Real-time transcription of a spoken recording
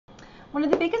One of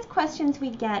the biggest questions we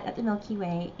get at the Milky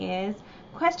Way is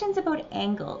questions about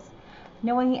angles.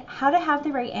 Knowing how to have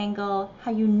the right angle,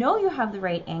 how you know you have the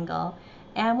right angle,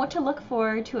 and what to look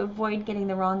for to avoid getting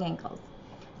the wrong angles.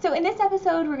 So in this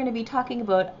episode, we're going to be talking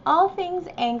about all things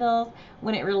angles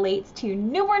when it relates to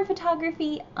newborn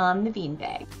photography on the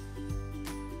BEANBAG.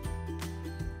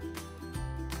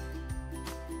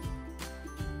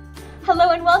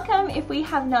 Hello and welcome. If we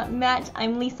have not met,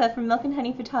 I'm Lisa from Milk and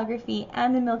Honey Photography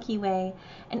and the Milky Way,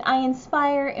 and I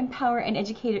inspire, empower, and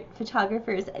educate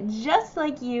photographers just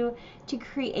like you to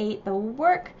create the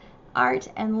work, art,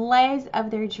 and lives of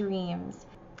their dreams.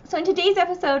 So in today's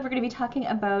episode, we're going to be talking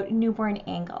about newborn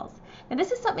angles. Now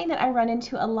this is something that I run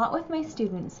into a lot with my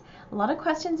students. A lot of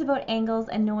questions about angles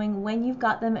and knowing when you've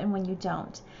got them and when you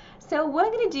don't. So what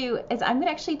I'm going to do is I'm going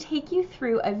to actually take you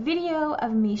through a video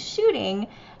of me shooting.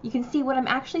 You can see what I'm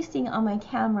actually seeing on my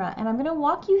camera, and I'm going to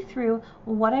walk you through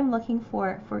what I'm looking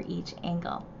for each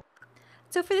angle.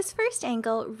 So for this first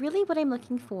angle, really what I'm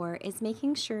looking for is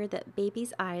making sure that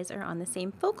baby's eyes are on the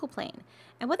same focal plane.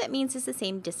 And what that means is the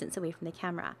same distance away from the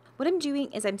camera. What I'm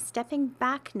doing is I'm stepping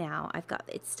back now.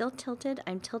 It's still tilted.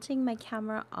 I'm tilting my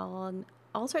camera on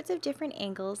all sorts of different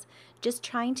angles, just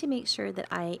trying to make sure that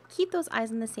I keep those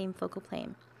eyes on the same focal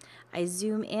plane. I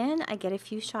zoom in, I get a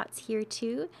few shots here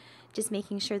too, just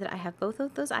making sure that I have both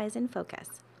of those eyes in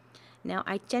focus. Now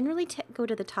I generally go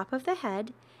to the top of the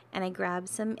head and I grab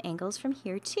some angles from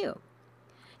here too.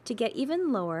 To get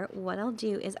even lower, what I'll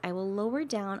do is I will lower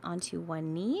down onto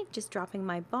one knee, just dropping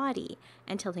my body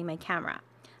and tilting my camera.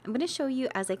 I'm going to show you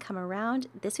as I come around,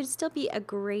 this would still be a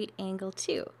great angle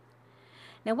too.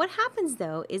 Now what happens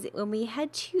though is that when we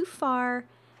head too far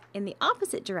in the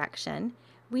opposite direction,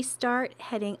 we start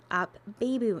heading up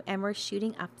baby and we're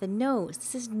shooting up the nose.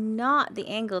 This is not the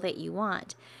angle that you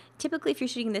want. Typically if you're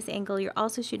shooting this angle, you're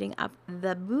also shooting up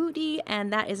the booty,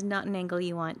 and that is not an angle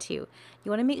you want to. You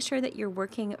want to make sure that you're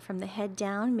working from the head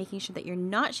down, making sure that you're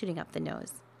not shooting up the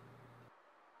nose.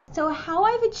 So how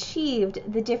I've achieved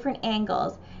the different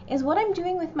angles is what I'm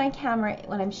doing with my camera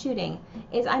when I'm shooting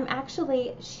is I'm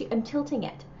tilting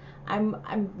it.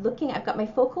 I've got my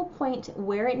focal point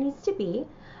where it needs to be,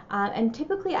 and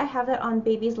typically I have that on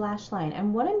baby's lash line.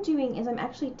 And what I'm doing is I'm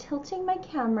actually tilting my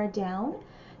camera down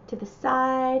to the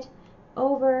side,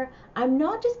 over. I'm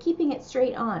not just keeping it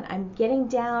straight on. I'm getting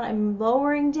down, I'm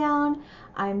lowering down,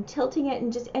 I'm tilting it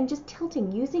and just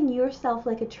tilting, using yourself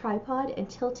like a tripod and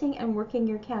tilting and working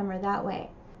your camera that way.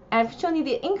 And I've shown you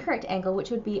the incorrect angle,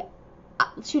 which would be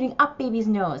shooting up baby's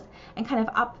nose and kind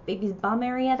of up baby's bum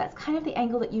area. That's kind of the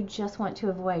angle that you just want to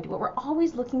avoid. What we're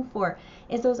always looking for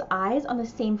is those eyes on the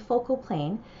same focal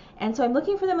plane. And so I'm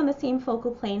looking for them on the same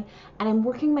focal plane, and I'm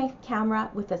working my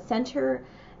camera with the center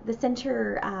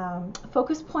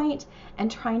focus point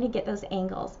and trying to get those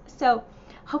angles. So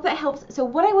hope that helps. So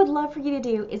what I would love for you to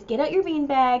do is get out your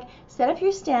beanbag, set up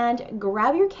your stand,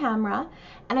 grab your camera,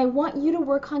 and I want you to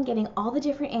work on getting all the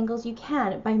different angles you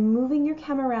can by moving your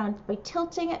camera around, by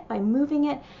tilting it, by moving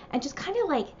it, and just kind of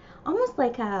like almost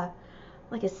like a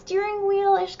steering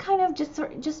wheel-ish kind of,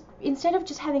 just instead of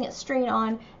just having it straight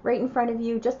on right in front of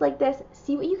you, just like this,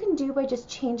 see what you can do by just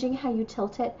changing how you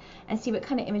tilt it and see what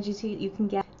kind of images you can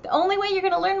get. The only way you're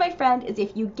going to learn, my friend, is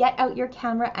if you get out your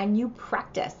camera and you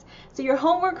practice. So your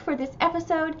homework for this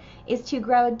episode is to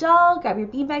grab a doll, grab your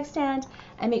beanbag stand,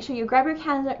 and make sure you grab your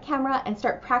camera and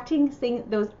start practicing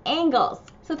those angles.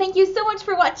 So thank you so much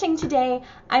for watching today.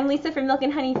 I'm Lisa from Milk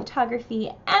and Honey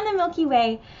Photography and the Milky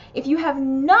Way. If you have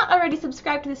not already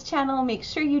subscribed to this channel, make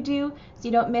sure you do so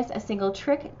you don't miss a single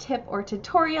trick, tip, or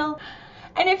tutorial.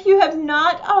 And if you have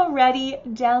not already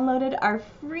downloaded our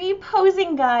free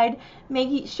posing guide,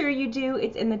 make sure you do.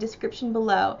 It's in the description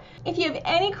below. If you have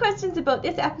any questions about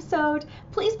this episode,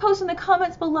 please post in the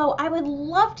comments below. I would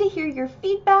love to hear your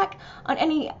feedback on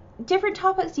any different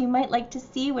topics you might like to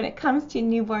see when it comes to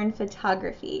newborn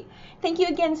photography. Thank you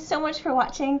again so much for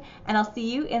watching, and I'll see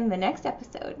you in the next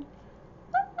episode.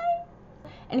 Bye.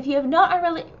 And if you have not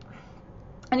already